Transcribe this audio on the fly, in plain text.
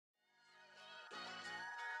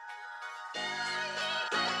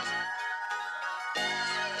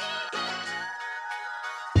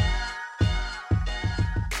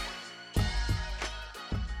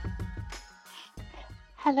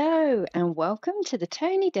Hello, and welcome to the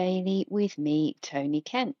Tony Daily with me, Tony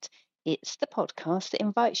Kent. It's the podcast that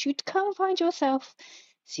invites you to come and find yourself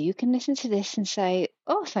so you can listen to this and say,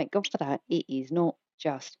 oh, thank God for that. It is not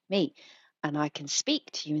just me. And I can speak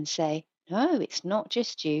to you and say, no, it's not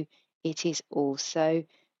just you. It is also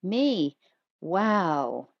me.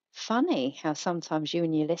 Wow. Funny how sometimes you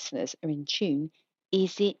and your listeners are in tune.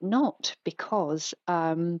 Is it not? Because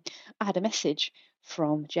I had a message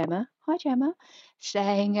from Gemma. Hi, Gemma,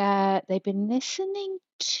 saying they've been listening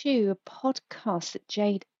to a podcast that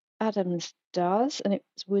Jade Adams does, and it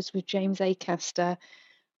was with James Acaster,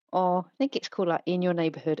 or I think it's called like In Your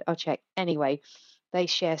Neighborhood. I'll check. Anyway, they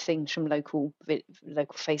share things from local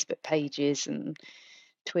Facebook pages and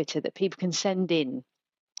Twitter that people can send in.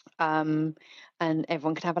 And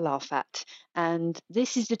everyone can have a laugh at. And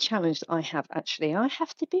this is the challenge that I have actually. I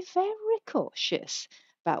have to be very cautious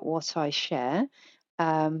about what I share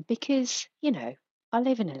because, I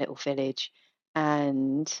live in a little village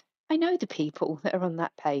and I know the people that are on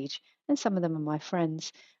that page, and some of them are my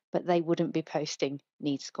friends, but they wouldn't be posting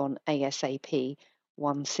needs gone ASAP,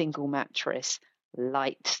 one single mattress,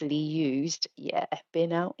 lightly used. Yeah,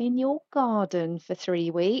 been out in your garden for 3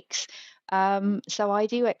 weeks. So I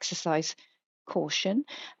do exercise caution.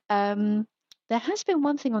 There has been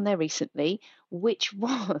one thing on there recently, which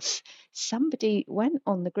was somebody went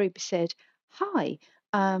on the group and said, Hi,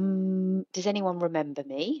 does anyone remember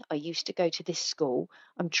me? I used to go to this school.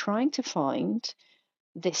 I'm trying to find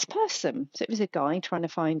this person. So it was a guy trying to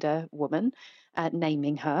find a woman,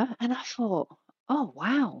 naming her. And I thought, oh,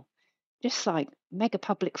 wow, just like mega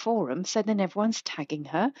public forum. So then everyone's tagging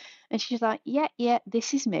her, and she's like, "Yeah, yeah,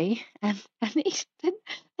 this is me." And then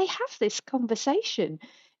they have this conversation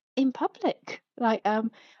in public,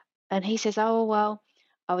 and he says, "Oh well,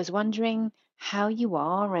 I was wondering how you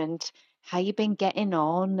are and how you've been getting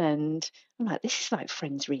on." And I'm like, "This is like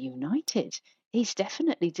Friends Reunited." He's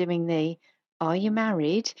definitely doing the "Are you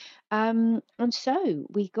married?" And so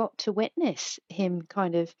we got to witness him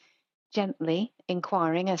kind of gently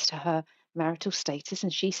inquiring as to her marital status.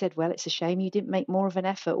 And she said, well, it's a shame you didn't make more of an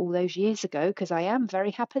effort all those years ago because I am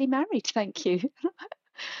very happily married. Thank you.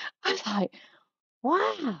 I was like,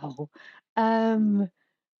 wow. Um,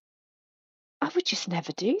 I would just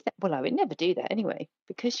never do that. Well, I would never do that anyway,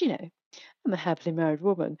 because, I'm a happily married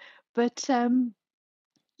woman. But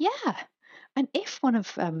yeah. And if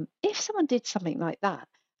someone did something like that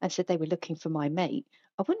and said they were looking for my mate,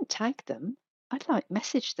 I wouldn't tag them. I'd like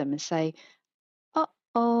message them and say,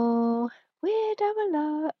 uh-oh, weirdo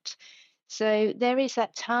alert. So there is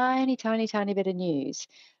that tiny, tiny, tiny bit of news,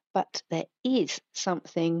 but there is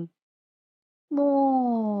something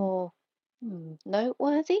more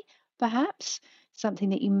noteworthy, perhaps,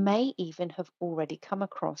 something that you may even have already come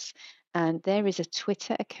across. And there is a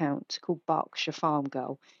Twitter account called Berkshire Farm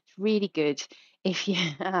Girl. It's really good if you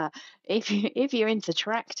if you're into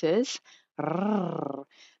tractors.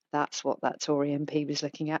 That's what that Tory MP was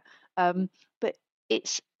looking at. But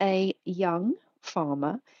it's a young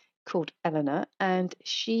farmer called Eleanor, and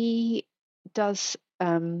she does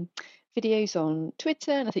videos on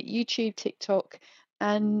Twitter and I think YouTube, TikTok,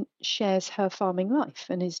 and shares her farming life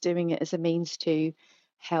and is doing it as a means to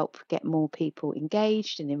help get more people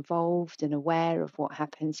engaged and involved and aware of what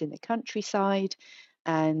happens in the countryside,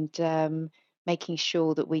 and making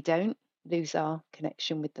sure that we don't lose our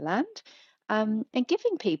connection with the land, and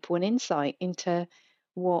giving people an insight into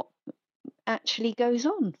what actually goes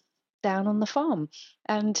on down on the farm.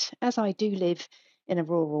 And as I do live in a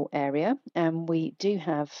rural area, and we do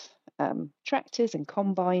have tractors and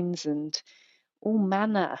combines and all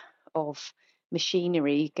manner of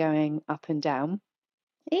machinery going up and down,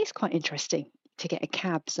 it is quite interesting to get a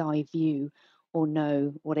cab's eye view or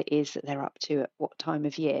know what it is that they're up to at what time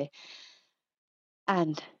of year.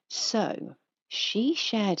 And so she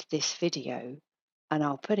shared this video, and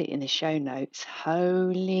I'll put it in the show notes.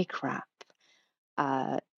 Holy crap.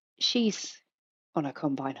 Uh, she's on a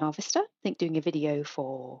combine harvester, I think doing a video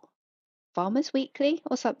for Farmers Weekly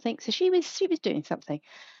or something. So she was doing something,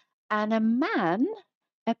 and a man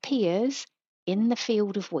appears in the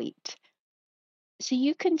field of wheat. So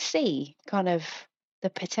you can see kind of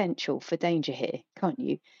the potential for danger here, can't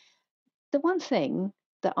you? The one thing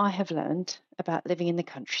that I have learned about living in the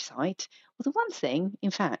countryside, well, the one thing,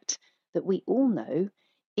 in fact, that we all know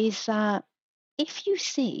is that if you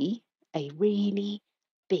see a really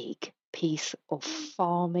big piece of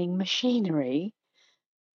farming machinery,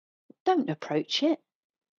 don't approach it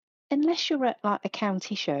unless you're at like a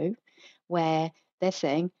county show where they're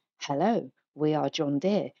saying, hello, we are John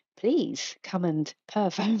Deere. please come and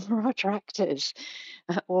perf over our tractors.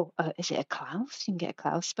 Or is it a Klaus? You can get a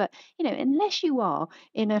Klaus. But, unless you are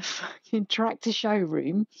in a fucking tractor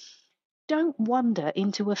showroom, don't wander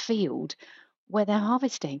into a field where they're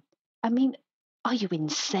harvesting. I mean, are you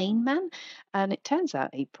insane, man? And it turns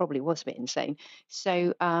out he probably was a bit insane.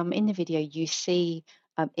 So in the video, you see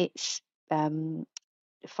it's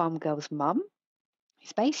farm girl's mum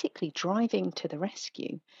who's basically driving to the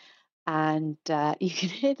rescue. And you can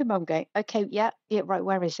hear the mum going, okay, yeah, right,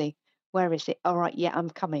 where is he? Where is it? All right, yeah, I'm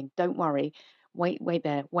coming. Don't worry. Wait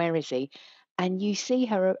there. Where is he? And you see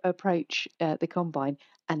her approach the combine,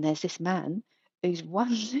 and there's this man who's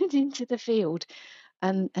wandered into the field,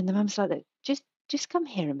 and the mum's like, "Look, just come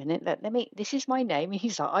here a minute. Let me. This is my name." And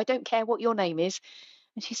he's like, "I don't care what your name is,"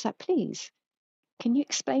 and she's like, "Please, can you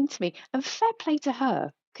explain to me?" And fair play to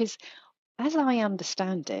her, because as I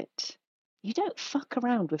understand it, you don't fuck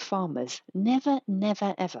around with farmers. Never,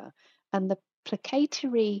 never, ever. And the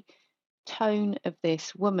placatory tone of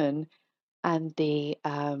this woman and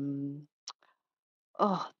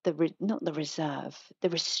not the reserve, the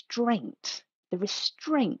restraint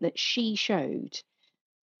that she showed.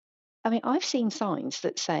 I mean, I've seen signs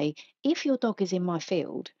that say, if your dog is in my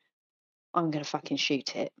field, I'm going to fucking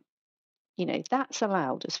shoot it. That's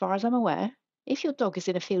allowed as far as I'm aware. If your dog is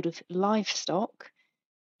in a field of livestock,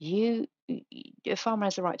 a farmer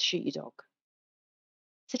has the right to shoot your dog.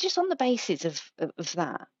 So just on the basis of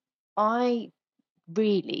that, I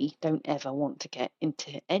really don't ever want to get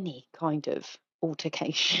into any kind of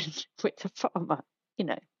altercation with the farmer. You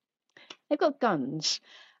know, they've got guns,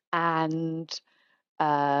 and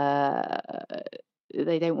uh,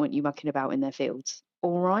 they don't want you mucking about in their fields.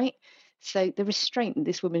 All right. So the restraint that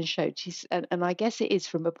this woman showed, and I guess it is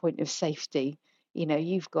from a point of safety.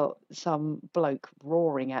 You've got some bloke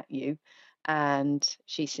roaring at you, and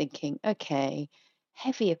she's thinking, okay,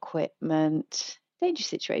 heavy equipment, dangerous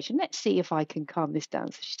situation. Let's see if I can calm this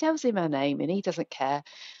down. So she tells him her name, and he doesn't care.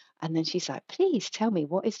 And then she's like, please tell me,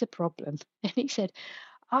 what is the problem? And he said,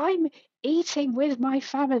 I'm eating with my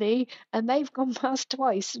family and they've gone past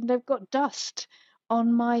twice and they've got dust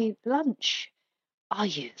on my lunch. Are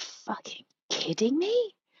you fucking kidding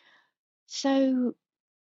me? So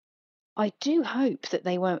I do hope that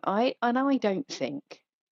they won't. I don't think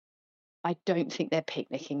they're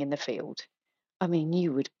picnicking in the field. I mean,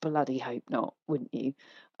 you would bloody hope not, wouldn't you?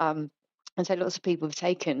 And so lots of people have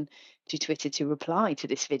taken to Twitter to reply to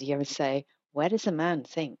this video and say, where does a man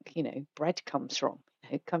think, bread comes from?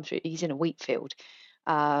 It comes from, he's in a wheat field.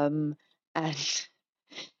 And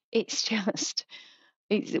it's just,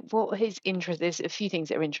 what his interest, there's a few things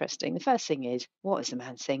that are interesting. The first thing is, what is the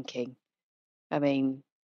man thinking? I mean,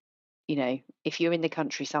 if you're in the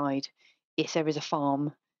countryside, if there is a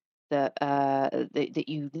farm that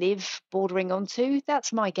you live bordering onto.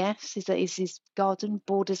 That's my guess. Is that his garden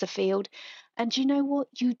borders a field, and you know what?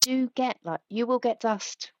 You do get you will get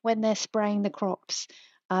dust when they're spraying the crops.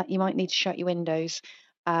 You might need to shut your windows.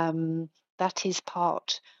 That is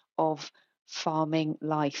part of farming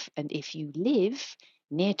life, and if you live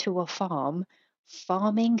near to a farm,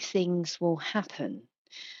 farming things will happen.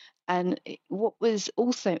 And what was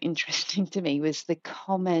also interesting to me was the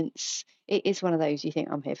comments. It is one of those, you think,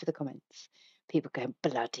 I'm here for the comments. People going,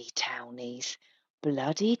 bloody townies,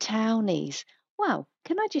 bloody townies. Well,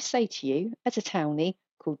 can I just say to you, as a townie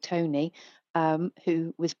called Tony,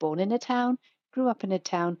 who was born in a town, grew up in a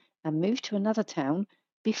town, and moved to another town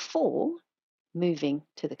before moving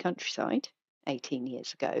to the countryside 18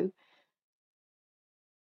 years ago,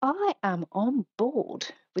 I am on board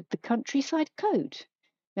with the countryside code.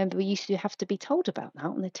 Remember, we used to have to be told about that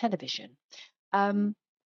on the television. Um,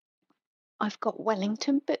 I've got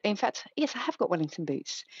Wellington boots. In fact, yes, I have got Wellington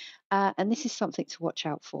boots. And this is something to watch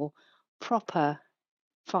out for. Proper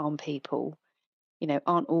farm people,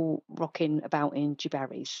 aren't all rocking about in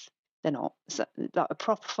jibberries. They're not. So, like a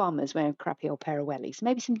proper farmers wearing a crappy old pair of wellies,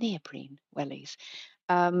 maybe some neoprene wellies.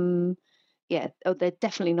 Yeah, they're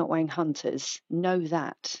definitely not wearing hunters. Know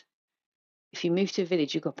that. If you move to a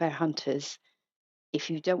village, you've got a pair of hunters. If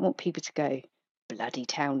you don't want people to go, bloody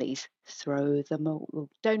townies, throw them all,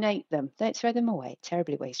 donate them. Don't throw them away.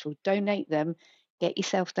 Terribly wasteful. Donate them. Get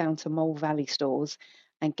yourself down to Mole Valley stores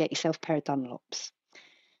and get yourself a pair of Dunlops.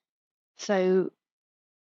 So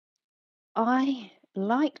I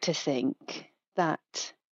like to think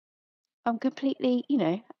that I'm completely,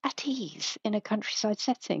 at ease in a countryside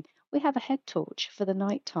setting. We have a head torch for the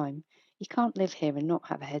night time. You can't live here and not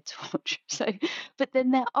have a head torch. So, but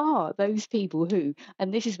then there are those people who,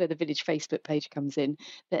 and this is where the village Facebook page comes in,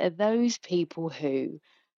 there are those people who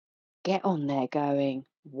get on there going,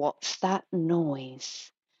 what's that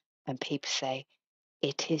noise? And people say,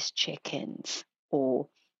 it is chickens, or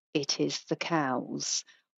it is the cows,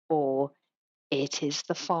 or it is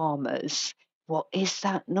the farmers. What is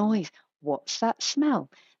that noise? What's that smell?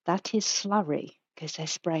 That is slurry because they're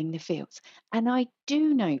spraying the fields. And I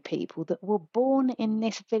do know people that were born in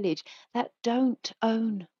this village that don't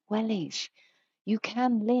own wellies. You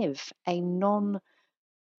can live a non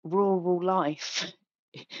rural life,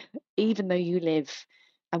 even though you live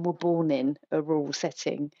and were born in a rural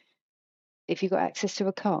setting, if you've got access to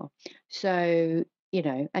a car. So,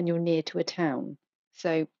 and you're near to a town.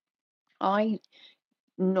 So I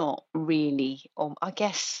not really, I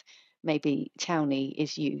guess maybe townie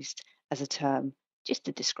is used as a term just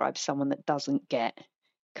to describe someone that doesn't get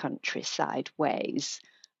countryside ways.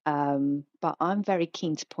 But I'm very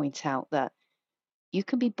keen to point out that you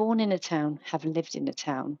can be born in a town, have lived in a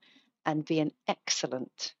town, and be an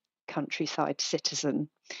excellent countryside citizen.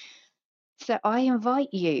 So I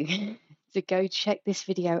invite you to go check this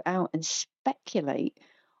video out and speculate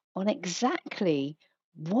on exactly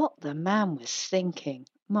what the man was thinking.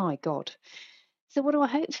 My God. So, what do I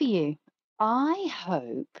hope for you? I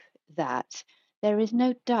hope that there is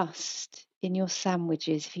no dust in your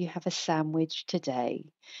sandwiches if you have a sandwich today.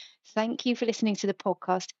 Thank you for listening to the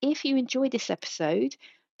podcast. If you enjoyed this episode,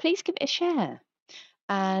 please give it a share.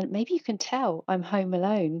 And maybe you can tell I'm home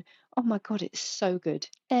alone. Oh my God, it's so good.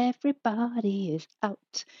 Everybody is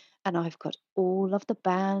out, and I've got all of the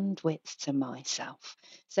bandwidth to myself.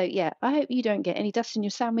 So, yeah, I hope you don't get any dust in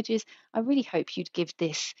your sandwiches. I really hope you'd give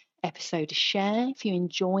this episode a share if you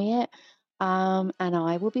enjoy it. And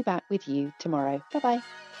I will be back with you tomorrow. Bye bye.